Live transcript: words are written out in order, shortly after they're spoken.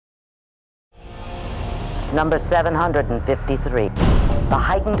Number 753. The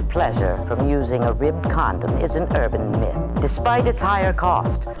heightened pleasure from using a ribbed condom is an urban myth. Despite its higher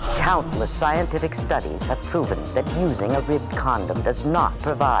cost, countless scientific studies have proven that using a ribbed condom does not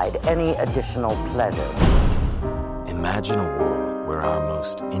provide any additional pleasure. Imagine a world where our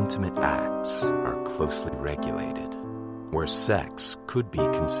most intimate acts are closely regulated, where sex could be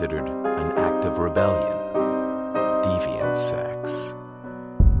considered an act of rebellion, deviant sex.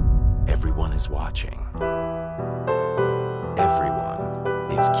 Everyone is watching. Everyone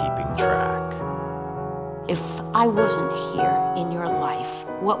is keeping track. If I wasn't here in your life,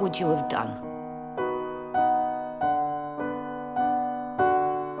 what would you have done?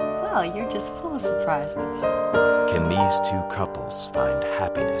 Well, you're just full of surprises. Can these two couples find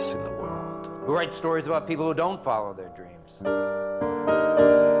happiness in the world? Who write stories about people who don't follow their dreams?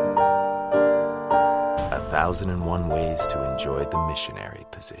 1,001 Ways to Enjoy the Missionary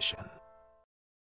Position.